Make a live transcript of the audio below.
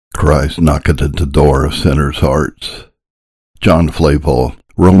Christ knocketh at the door of sinners' hearts. John Flavel,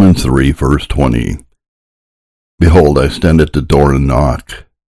 Romans 3, verse 20. Behold, I stand at the door and knock.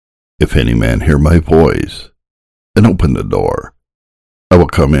 If any man hear my voice, and open the door, I will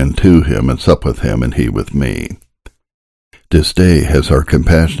come in to him and sup with him, and he with me. This day has our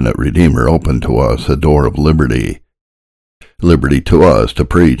compassionate Redeemer opened to us a door of liberty. Liberty to us to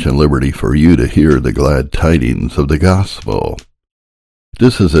preach, and liberty for you to hear the glad tidings of the gospel.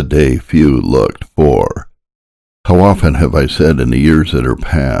 This is a day few looked for. How often have I said in the years that are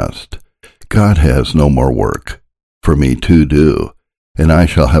past, God has no more work for me to do, and I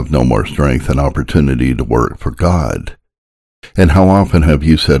shall have no more strength and opportunity to work for God. And how often have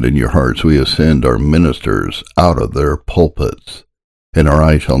you said in your hearts, we ascend our ministers out of their pulpits, and our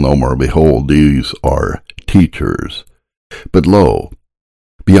eye shall no more behold these are teachers. But lo,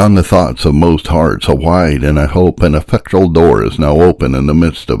 beyond the thoughts of most hearts, a wide and I hope an effectual door is now open in the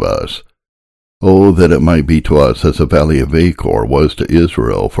midst of us. Oh, that it might be to us as the valley of Achor was to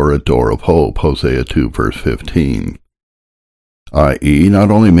Israel for a door of hope, Hosea 2, verse 15. I.e., not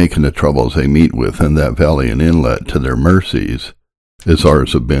only making the troubles they meet with in that valley an inlet to their mercies, as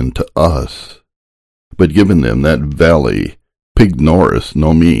ours have been to us, but giving them that valley, pignoris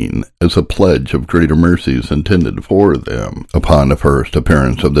nomen, as a pledge of greater mercies intended for them, upon the first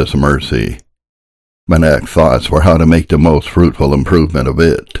appearance of this mercy. My next thoughts were how to make the most fruitful improvement of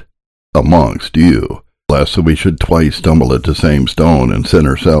it amongst you, lest we should twice stumble at the same stone and send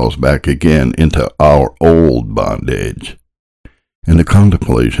ourselves back again into our old bondage. In the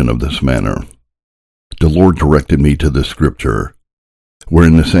contemplation of this manner, the Lord directed me to the Scripture, where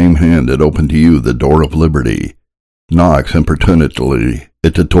in the same hand it opened to you the door of liberty, knocks importunately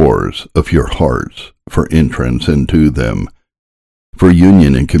at the doors of your hearts for entrance into them, for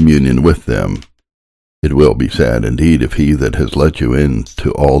union and communion with them. It will be sad indeed if he that has let you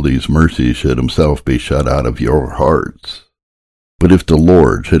into all these mercies should himself be shut out of your hearts. But if the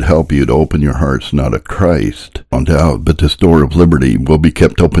Lord should help you to open your hearts not to Christ, no doubt, but this door of liberty will be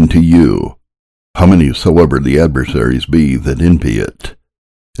kept open to you, how many soever the adversaries be that envy it,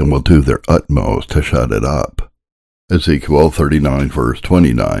 and will do their utmost to shut it up. Ezekiel 39, verse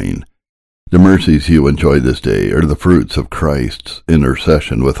 29. The mercies you enjoy this day are the fruits of Christ's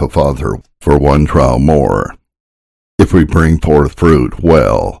intercession with the Father for one trial more. If we bring forth fruit,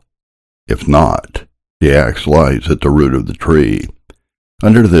 well. If not, the axe lies at the root of the tree.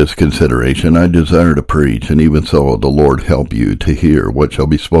 Under this consideration I desire to preach, and even so the Lord help you to hear what shall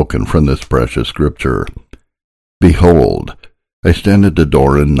be spoken from this precious Scripture. Behold, I stand at the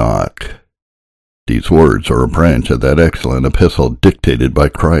door and knock. These words are a branch of that excellent epistle dictated by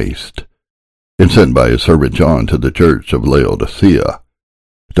Christ, and sent by his servant John to the church of Laodicea,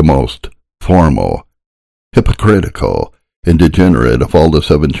 the most formal, hypocritical, and degenerate of all the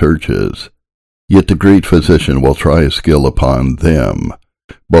 7 churches. Yet the great physician will try his skill upon them,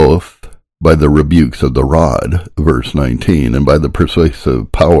 both by the rebukes of the rod, verse 19, and by the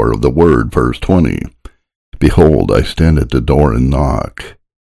persuasive power of the word, verse 20. Behold, I stand at the door and knock.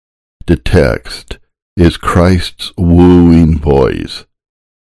 The text is Christ's wooing voice,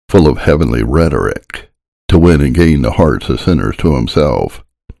 full of heavenly rhetoric, to win and gain the hearts of sinners to himself,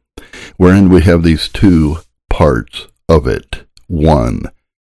 wherein we have these 2 parts of it. 1.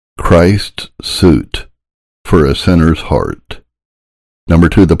 Christ's suit for a sinner's heart.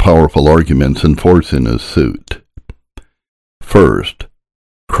 2, the powerful arguments enforcing his suit. First,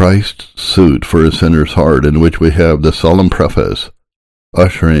 Christ's suit for a sinner's heart, in which we have the solemn preface,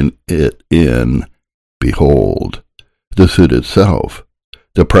 ushering it in, behold. The suit itself,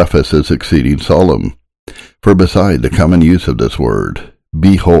 the preface is exceeding solemn, for beside the common use of this word,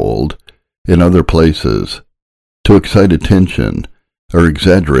 behold, in other places, to excite attention, or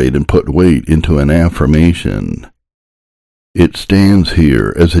exaggerate and put weight into an affirmation, it stands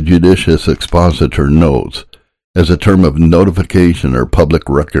here, as a judicious expositor notes, as a term of notification or public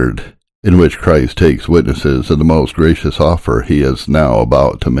record, in which Christ takes witnesses of the most gracious offer he is now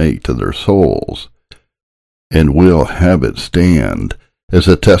about to make to their souls, and will have it stand as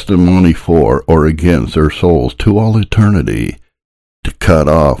a testimony for or against their souls to all eternity, to cut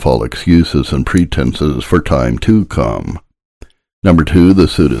off all excuses and pretenses for time to come. 2, the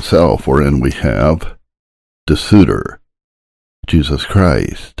suit itself, wherein we have the suitor, Jesus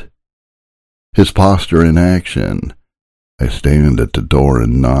Christ. His posture in action, I stand at the door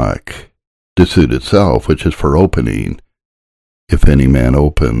and knock. The suit itself, which is for opening, if any man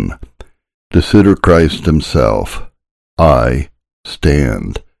open. The suitor Christ himself, I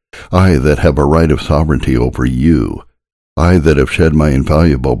stand, I that have a right of sovereignty over you, I that have shed my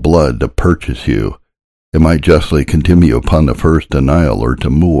invaluable blood to purchase you, It might justly continue upon the first denial or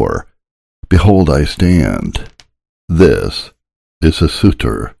demur. Behold, I stand. This is a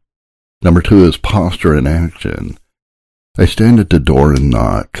suitor. Number 2 is posture and action. I stand at the door and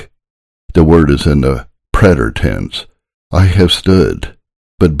knock. The word is in the preter tense. I have stood.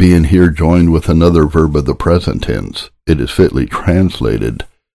 But being here joined with another verb of the present tense, it is fitly translated,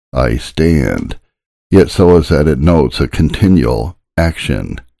 I stand, yet so as that it notes a continual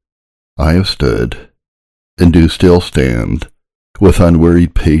action. I have stood, and do still stand, with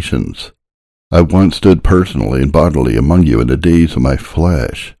unwearied patience. I once stood personally and bodily among you in the days of my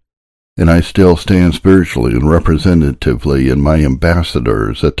flesh, and I still stand spiritually and representatively in my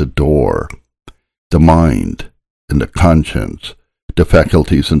ambassadors at the door, the mind and the conscience, the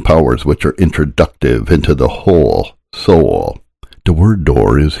faculties and powers which are introductive into the whole soul. The word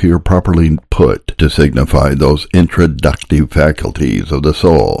door is here properly put to signify those introductive faculties of the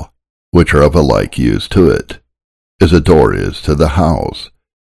soul, which are of a like use to it, as a door is to the house.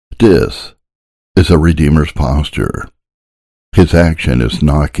 This is a Redeemer's posture. His action is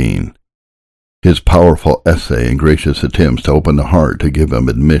knocking. His powerful essay and gracious attempts to open the heart to give him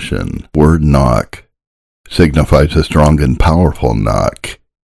admission. Word knock signifies a strong and powerful knock.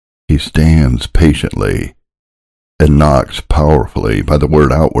 He stands patiently and knocks powerfully by the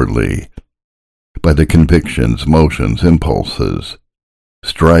word outwardly, by the convictions, motions, impulses,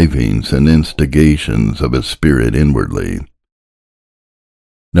 strivings, and instigations of his spirit inwardly.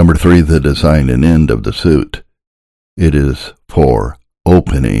 Number 3, the design and end of the suit. It is for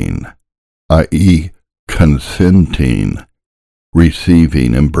opening, i.e., consenting,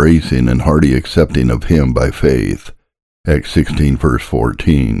 receiving, embracing, and hearty accepting of him by faith. Acts 16, verse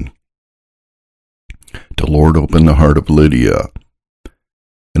 14. The Lord opened the heart of Lydia.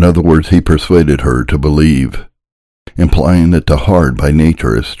 In other words, he persuaded her to believe, implying that the heart by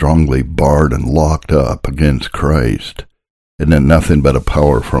nature is strongly barred and locked up against Christ, and that nothing but a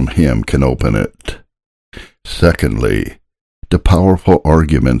power from him can open it. Secondly, the powerful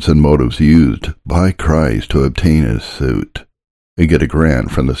arguments and motives used by Christ to obtain his suit and get a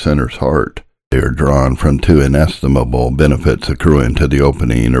grant from the sinner's heart. They are drawn from 2 inestimable benefits accruing to the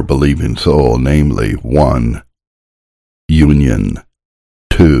opening or believing soul, namely, 1. Union.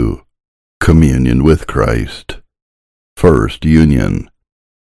 2. Communion with Christ. First, union.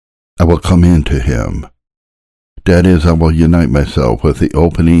 I will come into him. That is, I will unite myself with the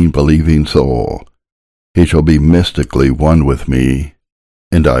opening, believing soul. He shall be mystically one with me,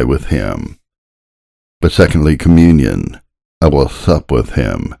 and I with him. But secondly, communion. I will sup with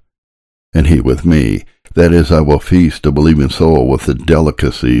him, and he with me. That is, I will feast the believing soul with the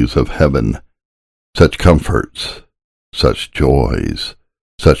delicacies of heaven. Such comforts, such joys,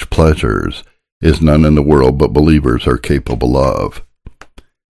 such pleasures, is none in the world but believers are capable of.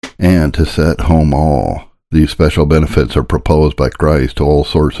 And to set home all, these special benefits are proposed by Christ to all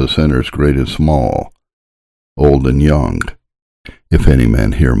sorts of sinners, great and small, old and young. If any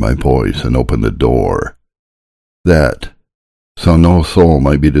man hear my voice and open the door, that so no soul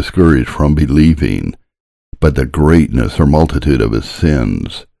might be discouraged from believing, but the greatness or multitude of his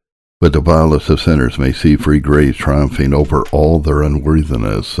sins, but the vilest of sinners may see free grace triumphing over all their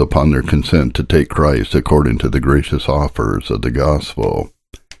unworthiness upon their consent to take Christ according to the gracious offers of the gospel.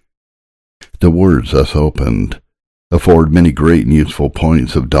 The words thus opened afford many great and useful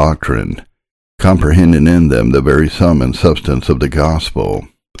points of doctrine, comprehending in them the very sum and substance of the gospel.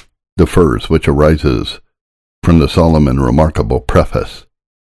 The first, which arises from the solemn and remarkable preface,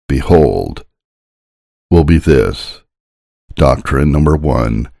 Behold, will be this. Doctrine number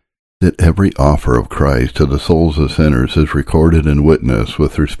 1, that every offer of Christ to the souls of sinners is recorded and witnessed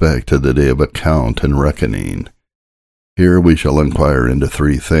with respect to the day of account and reckoning. Here we shall inquire into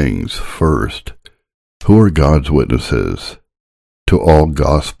 3 things. First, who are God's witnesses to all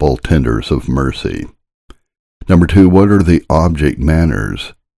gospel tenders of mercy? Number 2, what are the object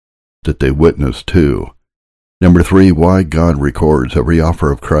manners that they witness to? Number 3, why God records every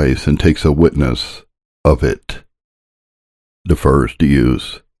offer of Christ and takes a witness of it. The first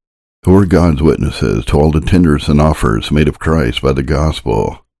use. Who are God's witnesses to all the tenders and offers made of Christ by the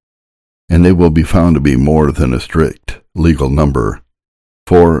gospel? And they will be found to be more than a strict legal number.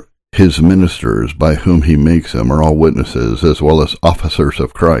 For his ministers by whom he makes them are all witnesses as well as officers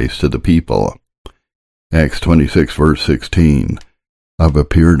of Christ to the people. Acts 26, verse 16. I've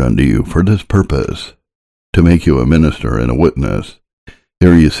appeared unto you for this purpose, to make you a minister and a witness.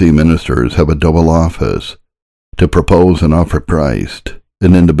 Here you see ministers have a double office, to propose and offer Christ,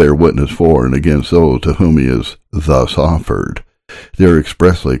 and then to bear witness for and against those to whom he is thus offered. They are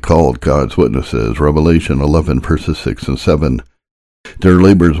expressly called God's witnesses, Revelation 11, verses 6 and 7. Their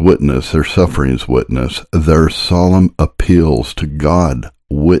labors witness, their sufferings witness, their solemn appeals to God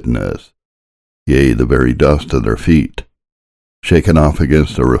witness, yea, the very dust of their feet, shaken off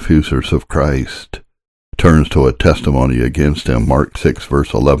against the refusers of Christ, turns to a testimony against him. Mark 6,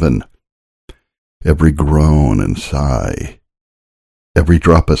 verse 11. Every groan and sigh, every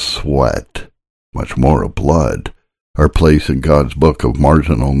drop of sweat, much more of blood, are placed in God's book of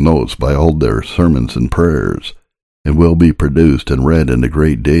marginal notes by all their sermons and prayers, and will be produced and read in the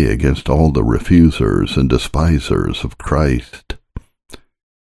great day against all the refusers and despisers of Christ.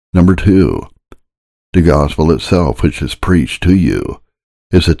 Number 2, the gospel itself, which is preached to you,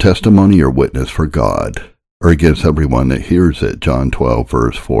 is a testimony or witness for God, or against everyone that hears it. John 12,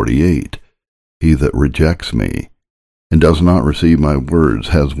 verse 48. He that rejects me and does not receive my words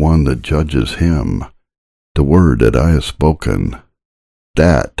has one that judges him. The word that I have spoken,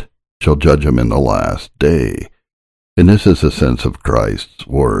 that shall judge him in the last day. And this is the sense of Christ's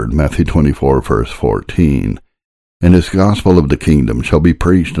word, Matthew 24, verse 14. And his gospel of the kingdom shall be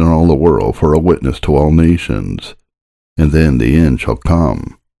preached in all the world for a witness to all nations, and then the end shall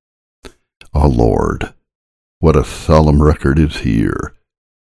come. O Lord, what a solemn record is here.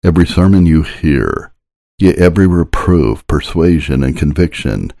 Every sermon you hear, yea, every reproof, persuasion, and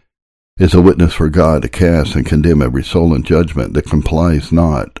conviction is a witness for God to cast and condemn every soul in judgment that complies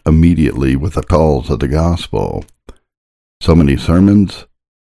not immediately with the calls of the gospel. So many sermons,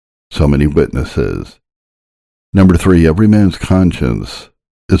 so many witnesses. Number 3, every man's conscience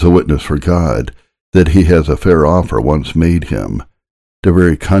is a witness for God that he has a fair offer once made him. The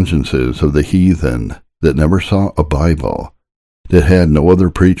very consciences of the heathen that never saw a Bible, that had no other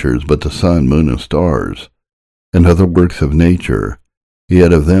preachers but the sun, moon, and stars, and other works of nature,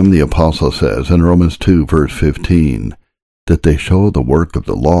 yet of them the apostle says in Romans 2, verse 15, that they show the work of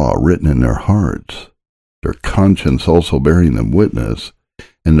the law written in their hearts, their conscience also bearing them witness,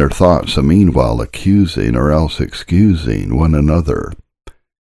 and their thoughts the meanwhile accusing or else excusing one another.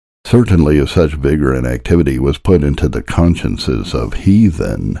 Certainly if such vigor and activity was put into the consciences of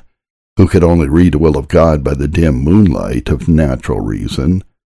heathen, who could only read the will of God by the dim moonlight of natural reason,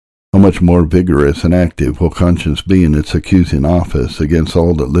 how much more vigorous and active will conscience be in its accusing office against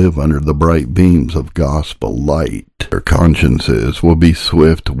all that live under the bright beams of gospel light. Their consciences will be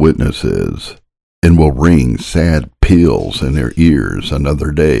swift witnesses, and will ring sad peals in their ears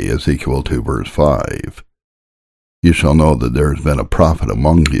another day, Ezekiel 2, verse 5. You shall know that there has been a prophet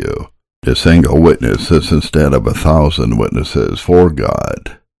among you. A single witness is instead of 1,000 witnesses for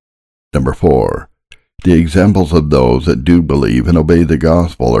God. Number 4, the examples of those that do believe and obey the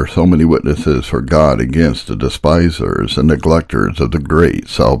gospel are so many witnesses for God against the despisers and neglectors of the great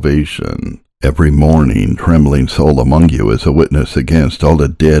salvation. Every mourning, trembling soul among you is a witness against all the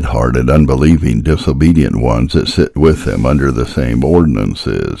dead-hearted, unbelieving, disobedient ones that sit with them under the same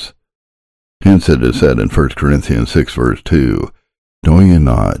ordinances. Hence it is said in 1 Corinthians 6, verse 2, Know ye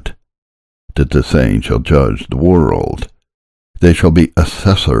not that the saints shall judge the world? They shall be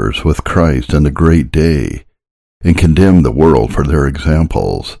assessors with Christ in the great day, and condemn the world for their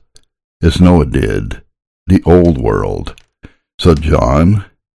examples, as Noah did, the old world. So John,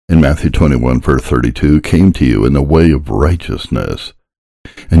 in Matthew 21, verse 32, came to you in the way of righteousness,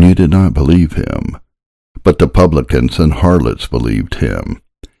 and you did not believe him. But the publicans and harlots believed him.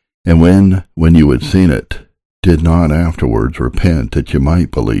 And when you had seen it, did not afterwards repent that you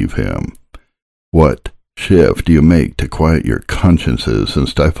might believe him. What shift do you make to quiet your consciences and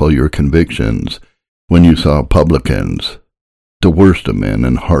stifle your convictions when you saw publicans, the worst of men,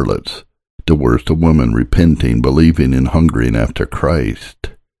 and harlots, the worst of women, repenting, believing, and hungering after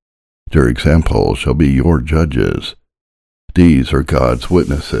Christ? Their examples shall be your judges. These are God's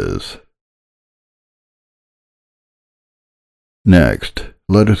witnesses. Next,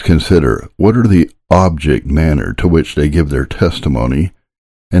 let us consider what are the object manner to which they give their testimony,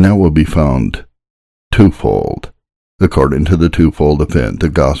 and that will be found twofold, according to the twofold effect the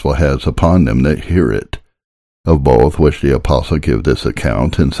gospel has upon them that hear it, of both which the apostle give this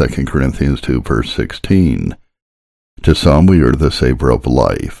account in 2 Corinthians 2, verse 16. To some we are the savor of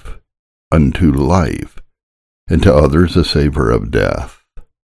life, unto life, and to others the savor of death,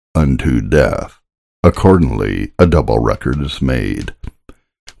 unto death. Accordingly, a double record is made.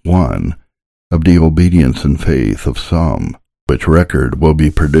 1, of the obedience and faith of some, which record will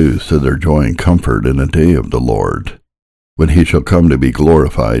be produced to their joy and comfort in the day of the Lord, when he shall come to be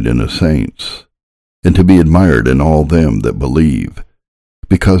glorified in the saints, and to be admired in all them that believe,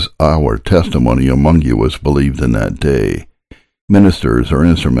 because our testimony among you was believed in that day. Ministers are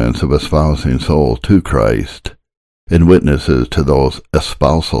instruments of espousing souls to Christ, and witnesses to those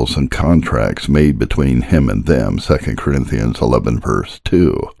espousals and contracts made between him and them, 2 Corinthians 11 verse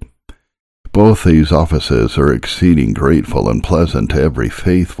 2. Both these offices are exceeding grateful and pleasant to every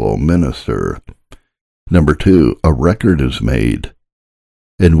faithful minister. Number 2, a record is made,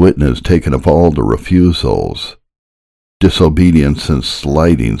 and witness taken of all the refusals, disobedience and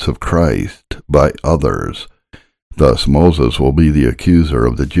slightings of Christ by others. Thus Moses will be the accuser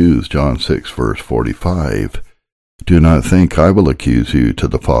of the Jews, John 6 verse 45. Do not think I will accuse you to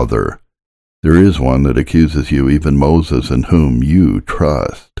the Father. There is one that accuses you, even Moses, in whom you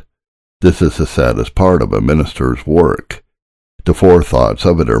trust. This is the saddest part of a minister's work. The forethoughts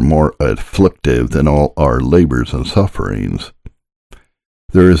of it are more afflictive than all our labors and sufferings.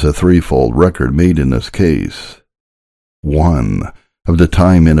 There is a threefold record made in this case. 1. Of the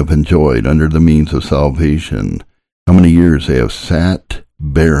time men have enjoyed under the means of salvation, how many years they have sat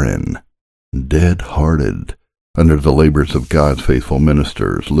barren, dead-hearted, under the labors of God's faithful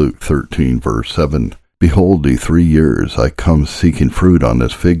ministers. Luke 13 verse 7. Behold, these 3 years I come seeking fruit on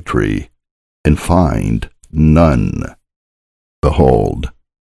this fig tree, and find none. Behold,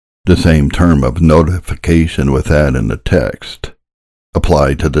 the same term of notification with that in the text,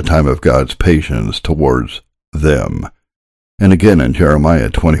 applied to the time of God's patience towards them. And again in Jeremiah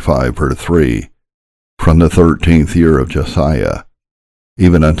 25 verse 3, from the 13th year of Josiah,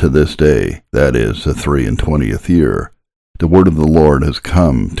 even unto this day, that is, the 23rd year, the word of the Lord has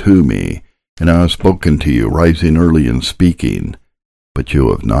come to me, and I have spoken to you, rising early and speaking, but you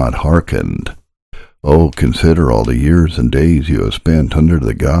have not hearkened. Oh, consider all the years and days you have spent under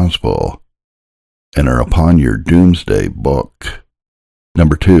the gospel, and are upon your doomsday book.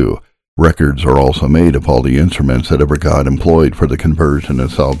 Number 2, records are also made of all the instruments that ever God employed for the conversion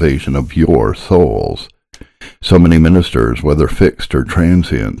and salvation of your souls. So many ministers, whether fixed or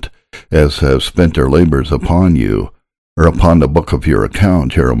transient, as have spent their labors upon you, or upon the book of your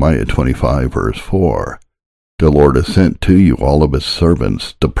account, Jeremiah 25 verse 4. The Lord has sent to you all of his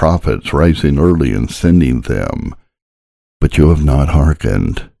servants, the prophets, rising early and sending them. But you have not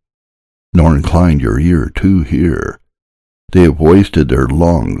hearkened, nor inclined your ear to hear. They have wasted their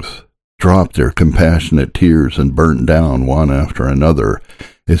lungs, dropped their compassionate tears, and burnt down one after another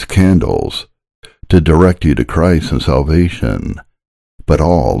as candles, to direct you to Christ and salvation, but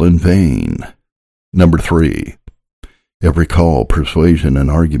all in vain. Number 3, every call, persuasion, and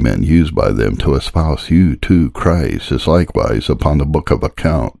argument used by them to espouse you to Christ is likewise upon the book of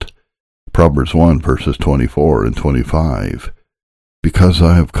account. Proverbs 1 verses 24 and 25. Because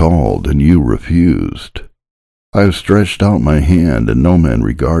I have called, and you refused. I have stretched out my hand, and no man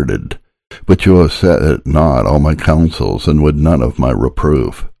regarded. But you have set at naught all my counsels, and would none of my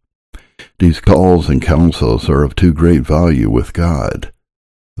reproof. These calls and counsels are of too great value with God,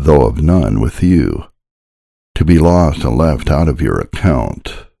 though of none with you, to be lost and left out of your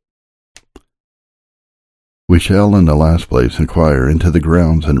account. We shall in the last place inquire into the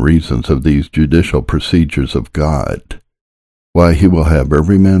grounds and reasons of these judicial procedures of God, why he will have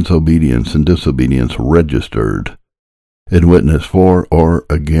every man's obedience and disobedience registered, and witness for or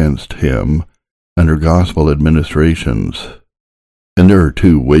against him under gospel administrations. And there are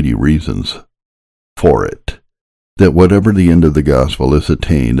 2 weighty reasons for it, that whatever the end of the gospel is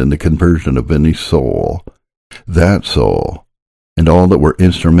attained in the conversion of any soul, that soul, and all that were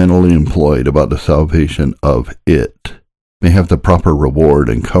instrumentally employed about the salvation of it, may have the proper reward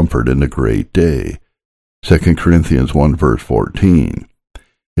and comfort in the great day. 2 Corinthians 1 verse 14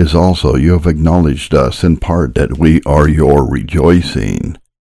 is also, you have acknowledged us in part that we are your rejoicing,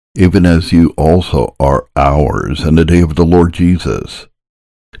 even as you also are ours in the day of the Lord Jesus.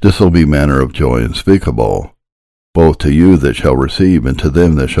 This will be manner of joy unspeakable, both to you that shall receive, and to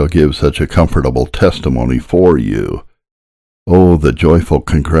them that shall give such a comfortable testimony for you. Oh, the joyful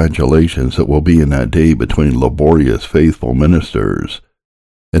congratulations that will be in that day between laborious faithful ministers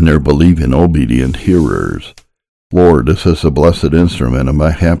and their believing obedient hearers. Lord, this is a blessed instrument of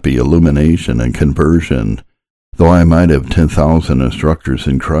my happy illumination and conversion. Though I might have 10,000 instructors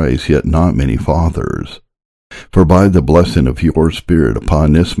in Christ, yet not many fathers. For by the blessing of your Spirit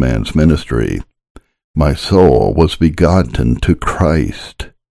upon this man's ministry, my soul was begotten to Christ.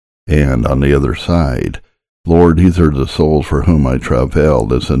 And on the other side, Lord, these are the souls for whom I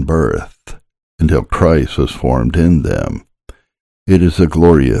travailed as in birth, until Christ was formed in them. It is a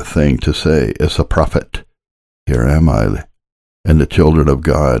glorious thing to say, as a prophet, Here am I, and the children of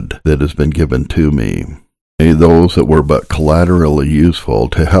God that has been given to me. May those that were but collaterally useful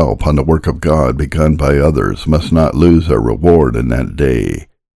to help on the work of God begun by others must not lose their reward in that day.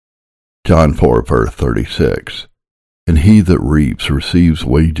 John 4 verse 36. And he that reaps receives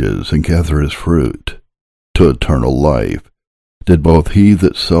wages, and gathereth fruit, to eternal life, that both he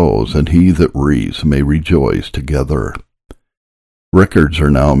that sows and he that reaps may rejoice together. Records are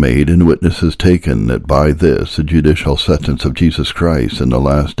now made and witnesses taken, that by this the judicial sentence of Jesus Christ in the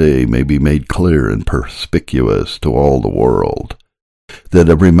last day may be made clear and perspicuous to all the world, that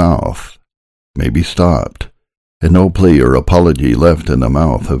every mouth may be stopped, and no plea or apology left in the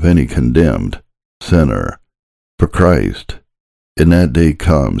mouth of any condemned sinner. For Christ in that day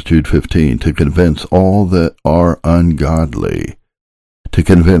comes, Jude 15, to convince all that are ungodly, to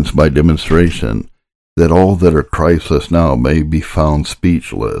convince by demonstration, that all that are Christless now may be found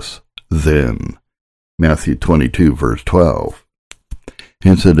speechless then. Matthew 22, verse 12.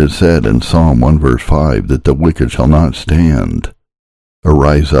 Hence it is said in Psalm 1, verse 5, that the wicked shall not stand or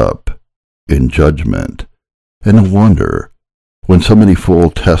rise up in judgment. And no wonder, when so many full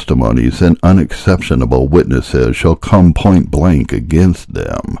testimonies and unexceptionable witnesses shall come point blank against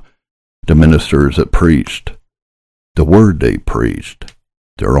them, the ministers that preached the word they preached,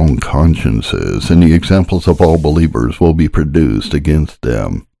 their own consciences, and the examples of all believers will be produced against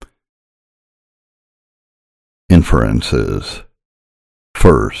them. Inferences.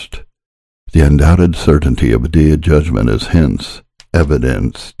 First, the undoubted certainty of a day of judgment is hence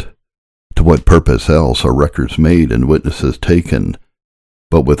evidenced. To what purpose else are records made and witnesses taken,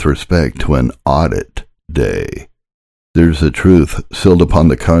 but with respect to an audit day? There is a truth sealed upon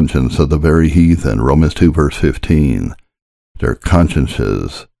the conscience of the very heathen, Romans 2, verse 15. Their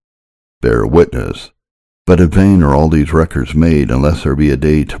consciences bear witness. But in vain are all these records made, unless there be a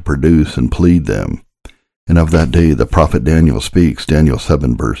day to produce and plead them. And of that day the prophet Daniel speaks, Daniel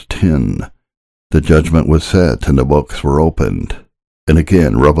 7, verse 10. The judgment was set, and the books were opened. And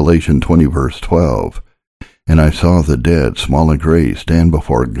again, Revelation 20, verse 12. And I saw the dead, small and great, stand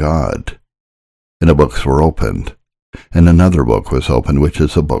before God. And the books were opened. And another book was opened, which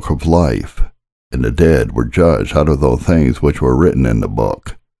is the book of life. And the dead were judged out of those things which were written in the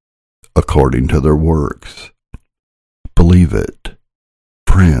book, according to their works. Believe it,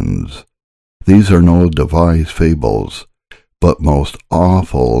 friends. These are no devised fables, but most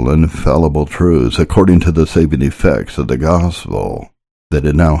awful and infallible truths, according to the saving effects of the gospel that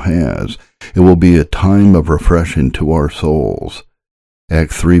it now has. It will be a time of refreshing to our souls.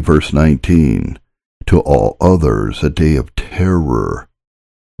 Acts 3, verse 19. To all others, a day of terror,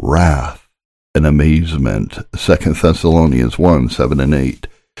 wrath, and amazement. 2 Thessalonians 1, 7 and 8.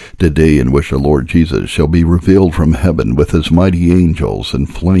 The day in which the Lord Jesus shall be revealed from heaven with his mighty angels in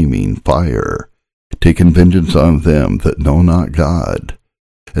flaming fire, taking vengeance on them that know not God,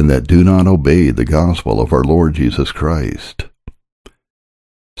 and that do not obey the gospel of our Lord Jesus Christ.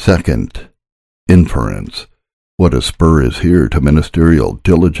 Second, inference. What a spur is here to ministerial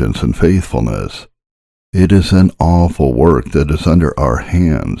diligence and faithfulness. It is an awful work that is under our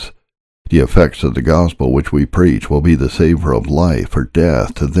hands. The effects of the gospel which we preach will be the savor of life or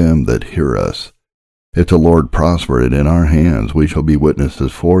death to them that hear us. If the Lord prosper it in our hands, we shall be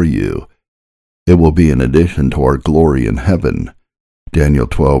witnesses for you. It will be an addition to our glory in heaven. Daniel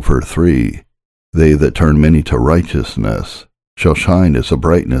 12, verse 3. They that turn many to righteousness shall shine as the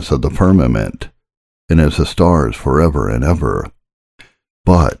brightness of the firmament, and as the stars forever and ever.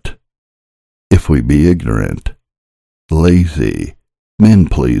 But if we be ignorant, lazy,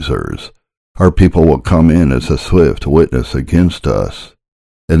 men-pleasers, our people will come in as a swift witness against us,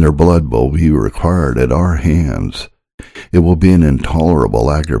 and their blood will be required at our hands. It will be an intolerable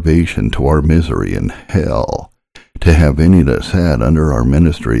aggravation to our misery in hell to have any that sat under our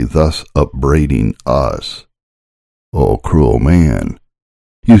ministry thus upbraiding us. O cruel man,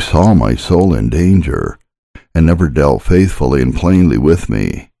 you saw my soul in danger, and never dealt faithfully and plainly with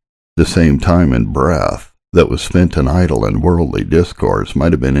me. The same time and breath that was spent in idle and worldly discourse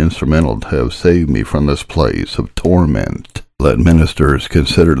might have been instrumental to have saved me from this place of torment. Let ministers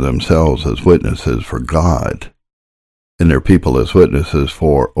consider themselves as witnesses for God, and their people as witnesses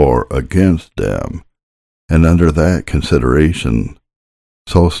for or against them, and under that consideration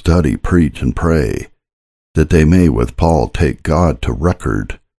so study, preach, and pray, that they may with Paul take God to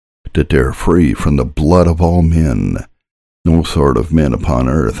record, that they are free from the blood of all men. No sort of men upon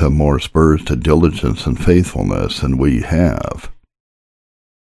earth have more spurs to diligence and faithfulness than we have.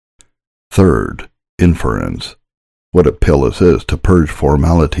 Third, inference. What a pill is this to purge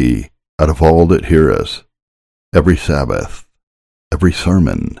formality out of all that hear us. Every Sabbath, every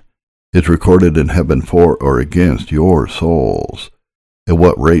sermon, is recorded in heaven for or against your souls. At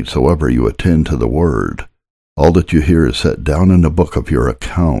what rate soever you attend to the word, all that you hear is set down in the book of your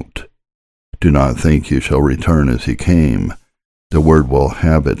account. Do not think you shall return as ye came. The word will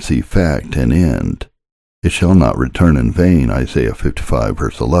have its effect and end. It shall not return in vain, Isaiah 55,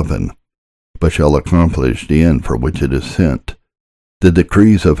 verse 11. but shall accomplish the end for which it is sent. The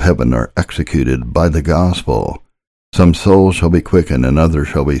decrees of heaven are executed by the gospel. Some souls shall be quickened, and others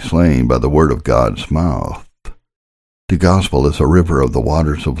shall be slain by the word of God's mouth. The gospel is a river of the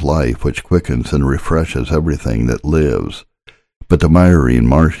waters of life, which quickens and refreshes everything that lives. But the miry and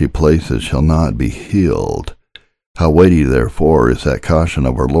marshy places shall not be healed. How weighty, therefore, is that caution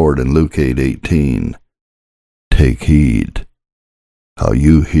of our Lord in Luke 8:18. Take heed how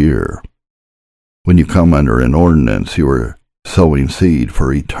you hear. When you come under an ordinance, you are sowing seed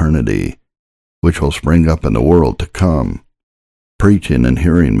for eternity, which will spring up in the world to come. Preaching and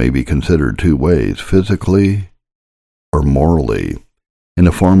hearing may be considered two ways, physically or morally. In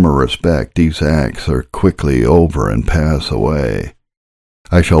the former respect, these acts are quickly over and pass away.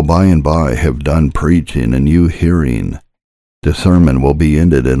 I shall by and by have done preaching and you hearing. The sermon will be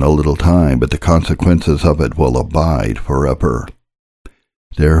ended in a little time, but the consequences of it will abide forever.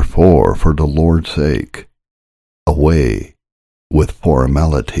 Therefore, for the Lord's sake, away with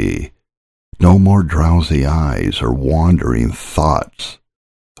formality. No more drowsy eyes or wandering thoughts.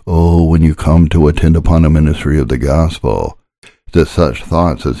 Oh, when you come to attend upon the ministry of the gospel, that such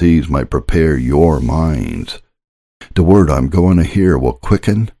thoughts as these might prepare your minds. The word I'm going to hear will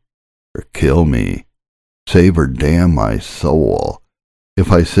quicken or kill me, save or damn my soul.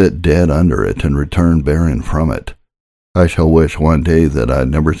 If I sit dead under it and return barren from it, I shall wish one day that I had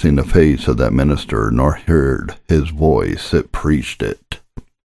never seen the face of that minister nor heard his voice that preached it.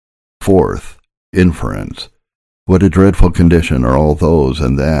 Fourth, inference. What a dreadful condition are all those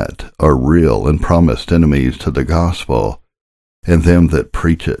and that are real and promised enemies to the gospel, and them that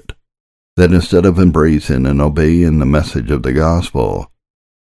preach it, that instead of embracing and obeying the message of the gospel,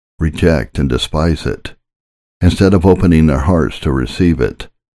 reject and despise it. Instead of opening their hearts to receive it,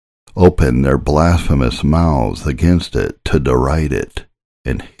 open their blasphemous mouths against it to deride it,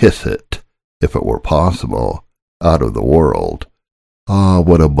 and hiss it, if it were possible, out of the world. Ah,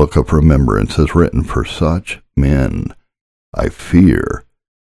 what a book of remembrance is written for such men! I fear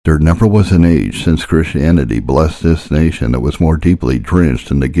there never was an age since Christianity blessed this nation that was more deeply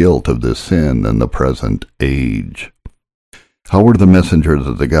drenched in the guilt of this sin than the present age. How were the messengers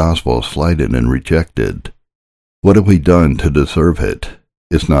of the gospel slighted and rejected? What have we done to deserve it?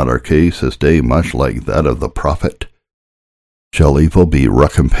 Is not our case this day much like that of the prophet? Shall evil be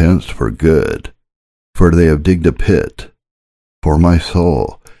recompensed for good? For they have digged a pit for my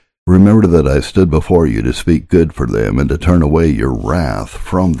soul. Remember that I stood before you to speak good for them and to turn away your wrath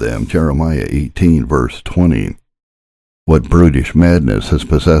from them. Jeremiah 18, verse 20. What brutish madness has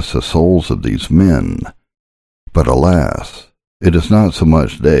possessed the souls of these men? But alas, it is not so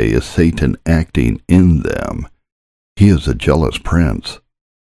much they as Satan acting in them. He is a jealous prince.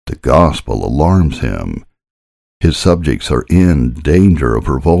 The gospel alarms him. His subjects are in danger of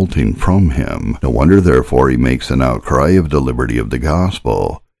revolting from him. No wonder, therefore, he makes an outcry of the liberty of the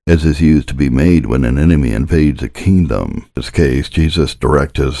gospel, as is used to be made when an enemy invades a kingdom. In this case, Jesus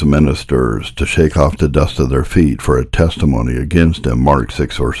directs his ministers to shake off the dust of their feet for a testimony against him, Mark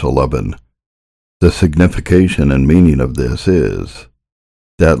 6, verse 11. The signification and meaning of this is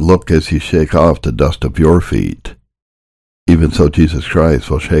that look as you shake off the dust of your feet. Even so Jesus Christ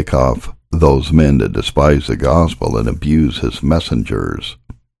will shake off those men that despise the gospel and abuse his messengers.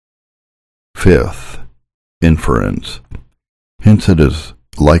 Fifth, inference. Hence it is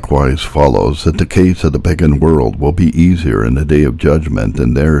likewise follows that the case of the pagan world will be easier in the day of judgment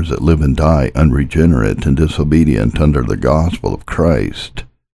than theirs that live and die unregenerate and disobedient under the gospel of Christ.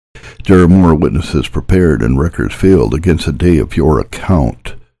 There are more witnesses prepared and records filled against the day of your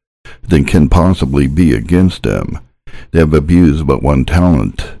account than can possibly be against them. They have abused but one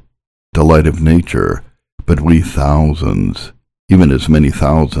talent, the light of nature, but we thousands, even as many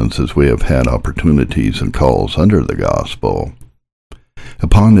thousands as we have had opportunities and calls under the gospel.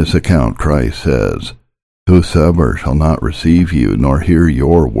 Upon this account Christ says, Whosoever shall not receive you, nor hear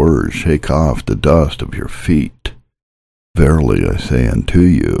your words, shake off the dust of your feet. Verily I say unto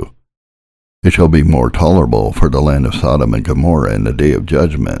you, it shall be more tolerable for the land of Sodom and Gomorrah in the day of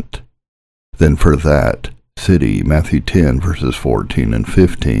judgment than for that city. Matthew 10, verses 14 and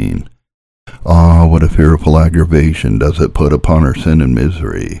 15. Ah, what a fearful aggravation does it put upon our sin and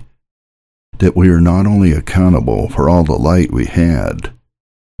misery, that we are not only accountable for all the light we had,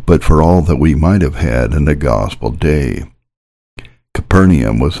 but for all that we might have had in the gospel day.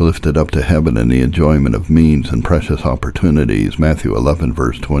 Capernaum was lifted up to heaven in the enjoyment of means and precious opportunities, Matthew 11,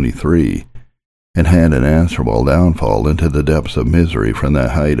 verse 23, and had an answerable downfall into the depths of misery from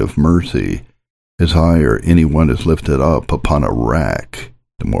that height of mercy. As higher any one is lifted up upon a rack,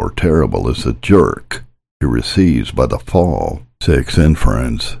 the more terrible is the jerk he receives by the fall. 6.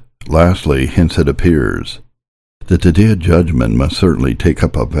 Inference. Lastly, hence it appears that the day of judgment must certainly take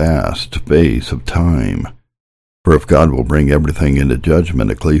up a vast space of time. For if God will bring everything into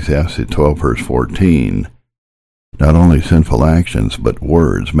judgment, Ecclesiastes 12 verse 14, not only sinful actions but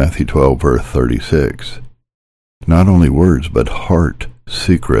words, Matthew 12 verse 36, not only words but heart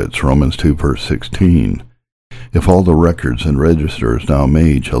secrets, Romans 2 verse 16, if all the records and registers now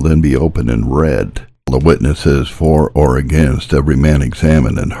made shall then be opened and read, the witnesses for or against every man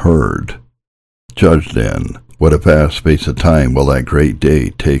examined and heard. Judge then, what a vast space of time will that great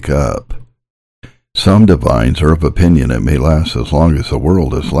day take up. Some divines are of opinion it may last as long as the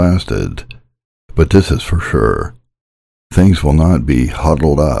world has lasted, but this is for sure. Things will not be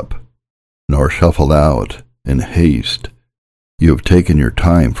huddled up, nor shuffled out in haste. You have taken your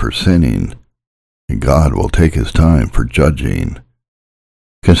time for sinning, and God will take his time for judging.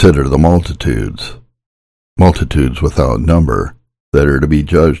 Consider the multitudes without number, that are to be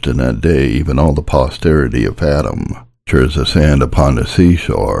judged in that day, even all the posterity of Adam, sure as the sand upon the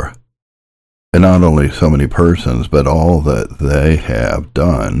seashore. And not only so many persons, but all that they have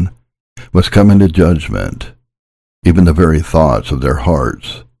done, must come into judgment, even the very thoughts of their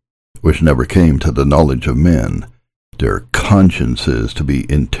hearts, which never came to the knowledge of men, their consciences to be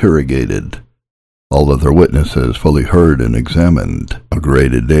interrogated, all of their witnesses fully heard and examined. A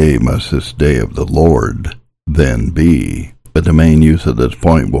great a day must this day of the Lord then be. But the main use of this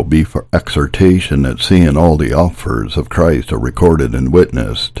point will be for exhortation that seeing all the offers of Christ are recorded and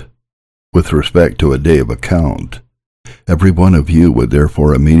witnessed, with respect to a day of account, every one of you would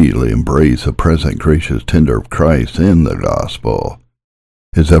therefore immediately embrace the present gracious tender of Christ in the gospel,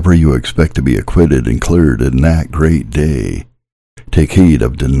 as ever you expect to be acquitted and cleared in that great day. Take heed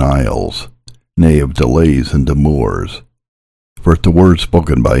of denials, nay, of delays and demurs. For if the word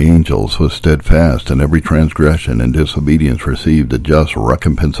spoken by angels was steadfast, and every transgression and disobedience received a just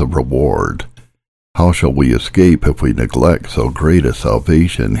recompense of reward, how shall we escape if we neglect so great a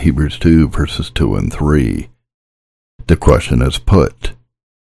salvation? Hebrews 2 verses 2 and 3. The question is put,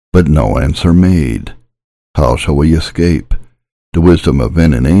 but no answer made. How shall we escape? The wisdom of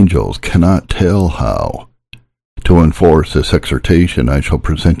men and angels cannot tell how. To enforce this exhortation, I shall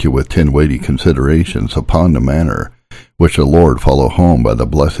present you with 10 weighty considerations upon the manner which the Lord follow home by the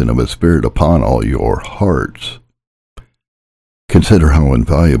blessing of his Spirit upon all your hearts. Consider how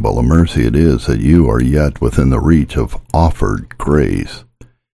invaluable a mercy it is that you are yet within the reach of offered grace.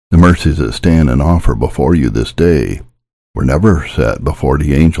 The mercies that stand and offer before you this day were never set before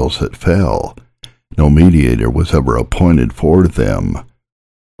the angels that fell. No mediator was ever appointed for them.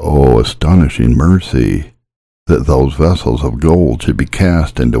 Oh, astonishing mercy, that those vessels of gold should be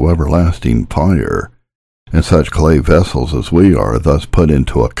cast into everlasting fire, and such clay vessels as we are thus put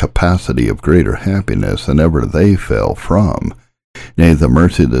into a capacity of greater happiness than ever they fell from. Nay, the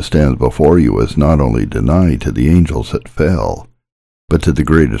mercy that stands before you is not only denied to the angels that fell, but to the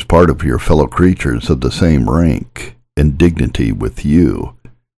greatest part of your fellow creatures of the same rank and dignity with you.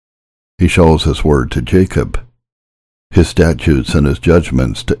 He shows his word to Jacob, his statutes and his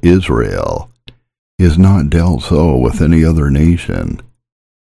judgments to Israel. He has not dealt so with any other nation,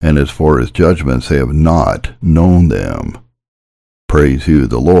 and as for his judgments, they have not known them. Praise you,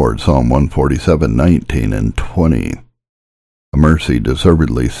 the Lord, Psalm 147:19 and 20. A mercy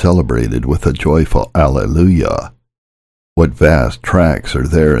deservedly celebrated with a joyful Alleluia. What vast tracts are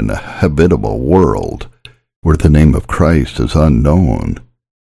there in the habitable world, where the name of Christ is unknown.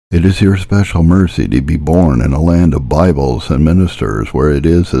 It is your special mercy to be born in a land of Bibles and ministers, where it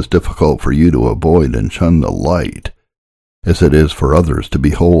is as difficult for you to avoid and shun the light as it is for others to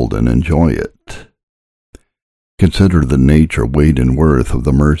behold and enjoy it. Consider the nature, weight, and worth of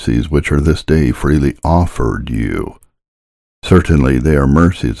the mercies which are this day freely offered you. Certainly they are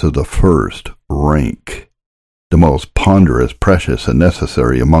mercies of the first rank, the most ponderous, precious, and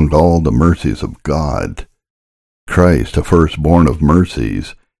necessary among all the mercies of God. Christ, the firstborn of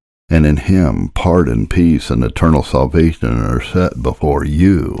mercies, and in him pardon, peace, and eternal salvation are set before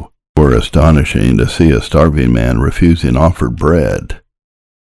you. Were astonishing to see a starving man refusing offered bread,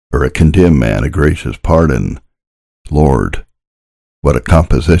 or a condemned man a gracious pardon. Lord, what a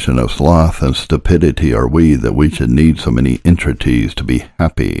composition of sloth and stupidity are we, that we should need so many entreaties to be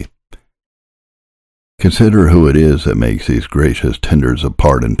happy. Consider who it is that makes these gracious tenders of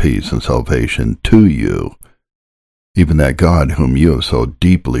pardon, peace, and salvation to you, even that God whom you have so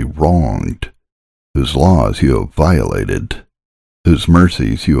deeply wronged, whose laws you have violated, whose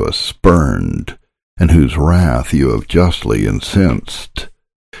mercies you have spurned, and whose wrath you have justly incensed.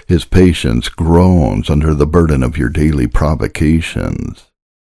 His patience groans under the burden of your daily provocations.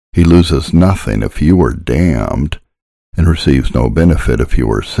 He loses nothing if you are damned, and receives no benefit if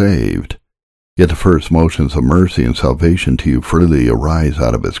you are saved. Yet the first motions of mercy and salvation to you freely arise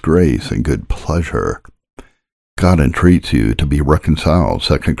out of his grace and good pleasure. God entreats you to be reconciled,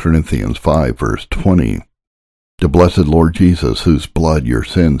 2 Corinthians 5, verse 20. The blessed Lord Jesus, whose blood your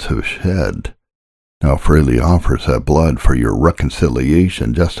sins have shed, now freely offers that blood for your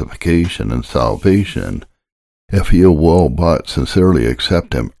reconciliation, justification, and salvation, if you will but sincerely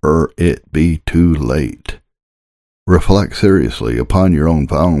accept him, ere it be too late. Reflect seriously upon your own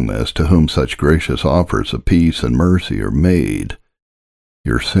foulness, to whom such gracious offers of peace and mercy are made.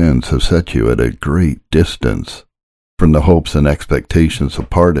 Your sins have set you at a great distance from the hopes and expectations of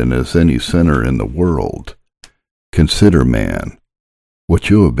pardon as any sinner in the world. Consider, man, what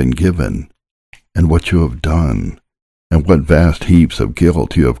you have been given, and what you have done, and what vast heaps of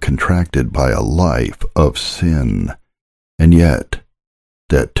guilt you have contracted by a life of sin, and yet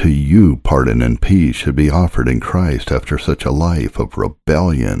that to you pardon and peace should be offered in Christ after such a life of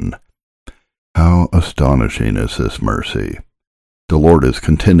rebellion. How astonishing is this mercy! The Lord is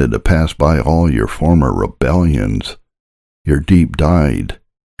contented to pass by all your former rebellions, your deep-dyed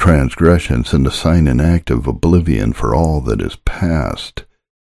transgressions, and to sign an act of oblivion for all that is past.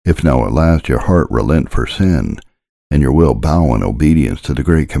 If now at last your heart relent for sin, and your will bow in obedience to the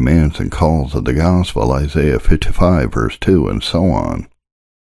great commands and calls of the gospel, Isaiah 55, verse 2, and so on.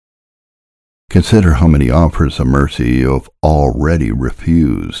 Consider how many offers of mercy you have already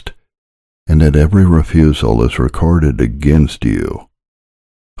refused, and that every refusal is recorded against you.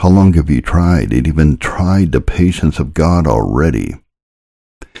 How long have you tried, and even tried the patience of God already?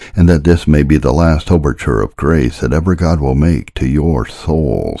 And that this may be the last overture of grace that ever God will make to your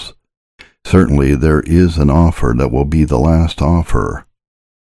souls. Certainly there is an offer that will be the last offer,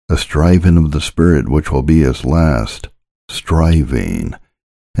 a striving of the Spirit which will be his last striving.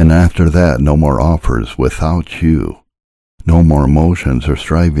 And after that, no more offers without you, no more motions or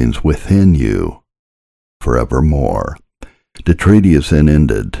strivings within you, forevermore. The treaty is then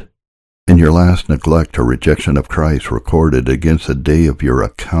ended, and your last neglect or rejection of Christ recorded against the day of your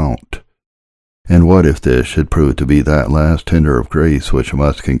account. And what if this should prove to be that last tender of grace which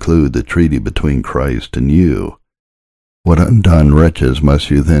must conclude the treaty between Christ and you? What undone wretches must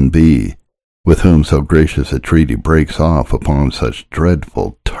you then be, with whom so gracious a treaty breaks off upon such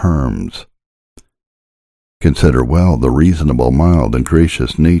dreadful terms? Consider well the reasonable, mild, and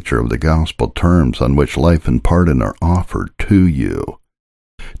gracious nature of the gospel terms on which life and pardon are offered to you.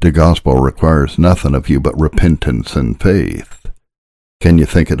 The gospel requires nothing of you but repentance and faith. Can you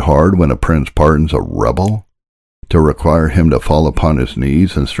think it hard when a prince pardons a rebel, to require him to fall upon his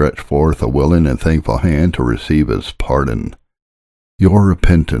knees and stretch forth a willing and thankful hand to receive his pardon? Your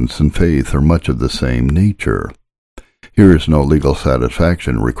repentance and faith are much of the same nature. Here is no legal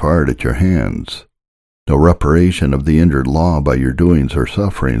satisfaction required at your hands, no reparation of the injured law by your doings or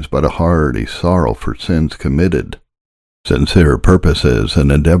sufferings, but a hearty sorrow for sins committed, sincere purposes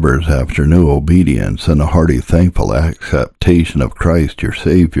and endeavors after new obedience, and a hearty thankful acceptation of Christ your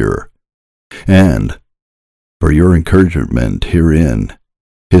Savior. And, for your encouragement herein,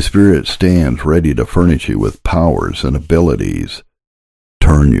 his Spirit stands ready to furnish you with powers and abilities.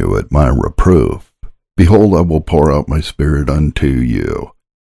 Turn you at my reproof. Behold, I will pour out my Spirit unto you.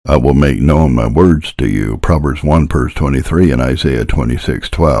 I will make known my words to you. Proverbs 1 verse 23 and Isaiah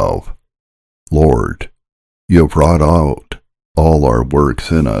 26:12. Lord, you have wrought out all our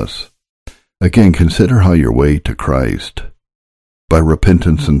works in us. Again, consider how your way to Christ, by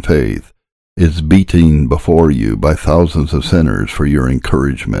repentance and faith, is beaten before you by thousands of sinners for your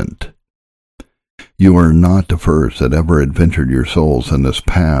encouragement. You are not the first that ever adventured your souls in this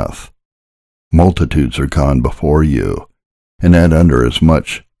path. Multitudes are gone before you, and add under as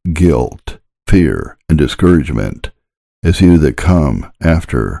much guilt, fear, and discouragement as you that come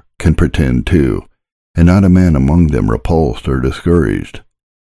after can pretend to, and not a man among them repulsed or discouraged.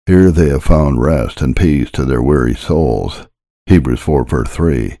 Here they have found rest and peace to their weary souls. Hebrews 4 verse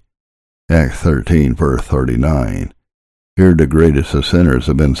 3, Acts 13 verse 39. Here the greatest of sinners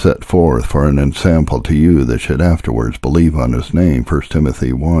have been set forth for an ensample to you that should afterwards believe on his name, 1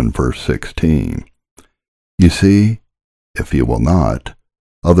 Timothy 1 verse 16. You see, if you will not,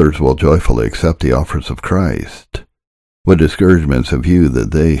 others will joyfully accept the offers of Christ. What discouragements have you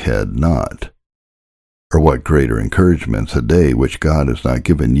that they had not? Or what greater encouragements a day which God has not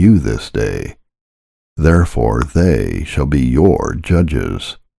given you this day? Therefore they shall be your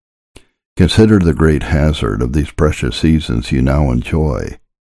judges. Consider the great hazard of these precious seasons you now enjoy.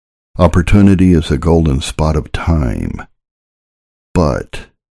 Opportunity is a golden spot of time, but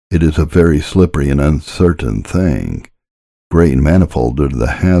it is a very slippery and uncertain thing. Great and manifold are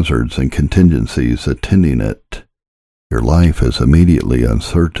the hazards and contingencies attending it. Your life is immediately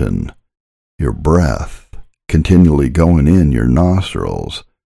uncertain. Your breath continually going in your nostrils,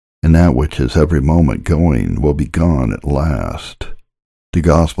 and that which is every moment going will be gone at last. The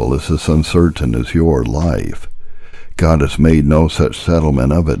gospel is as uncertain as your life. God has made no such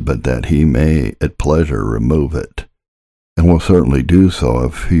settlement of it, but that he may at pleasure remove it, and will certainly do so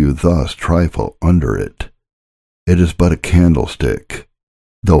if you thus trifle under it. It is but a candlestick,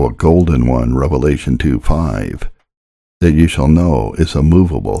 though a golden one, Revelation 2:5, that you shall know is a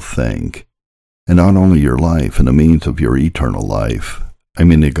movable thing, and not only your life and the means of your eternal life,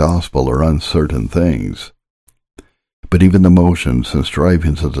 the gospel, are uncertain things, but even the motions and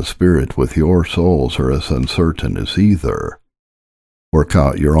strivings of the Spirit with your souls are as uncertain as either. Work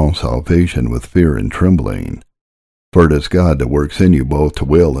out your own salvation with fear and trembling, for it is God that works in you both to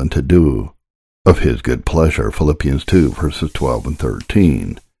will and to do of his good pleasure, Philippians 2, verses 12 and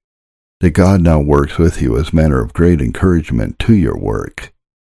 13. That God now works with you as matter of great encouragement to your work,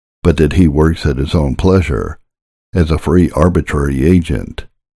 but that he works at his own pleasure, as a free arbitrary agent,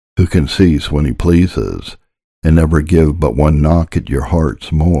 who can cease when he pleases, and never give but one knock at your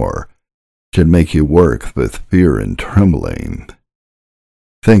hearts more, should make you work with fear and trembling.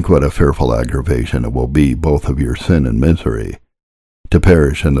 Think what a fearful aggravation it will be both of your sin and misery, to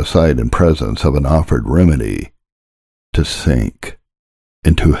perish in the sight and presence of an offered remedy, to sink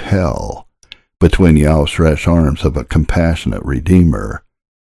into hell between the outstretched arms of a compassionate Redeemer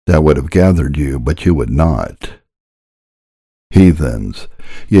that would have gathered you, but you would not. Heathens,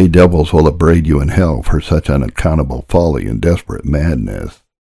 yea, devils will upbraid you in hell for such unaccountable folly and desperate madness.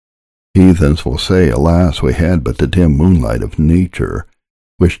 Heathens will say, alas, we had but the dim moonlight of nature,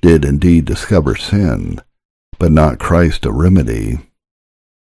 which did indeed discover sin, but not Christ a remedy.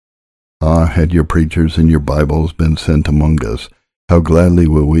 Ah, had your preachers and your Bibles been sent among us, how gladly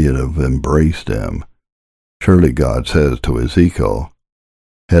would we have embraced them. Surely God says to Ezekiel,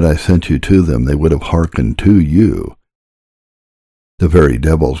 had I sent you to them, they would have hearkened to you. The very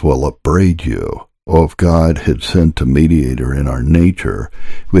devils will upbraid you. Oh, if God had sent a mediator in our nature,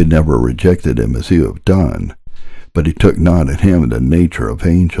 we had never rejected him as you have done, but he took not in him the nature of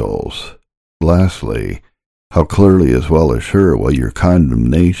angels. Lastly, how clearly as well as sure will your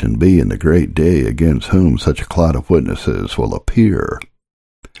condemnation be in the great day against whom such a cloud of witnesses will appear.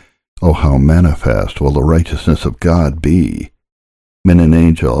 Oh, how manifest will the righteousness of God be! Men and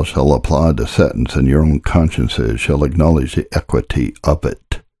angels shall applaud the sentence, and your own consciences shall acknowledge the equity of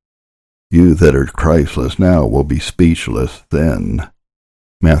it. You that are Christless now will be speechless then.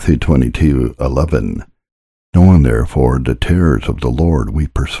 Matthew 22:11. Knowing therefore the terrors of the Lord, we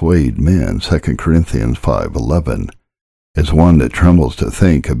persuade men, 2 Corinthians 5:11, as one that trembles to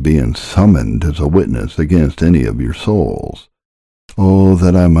think of being summoned as a witness against any of your souls. Oh,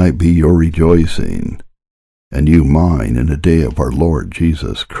 that I might be your rejoicing, and you mine in the day of our Lord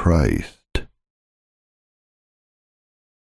Jesus Christ.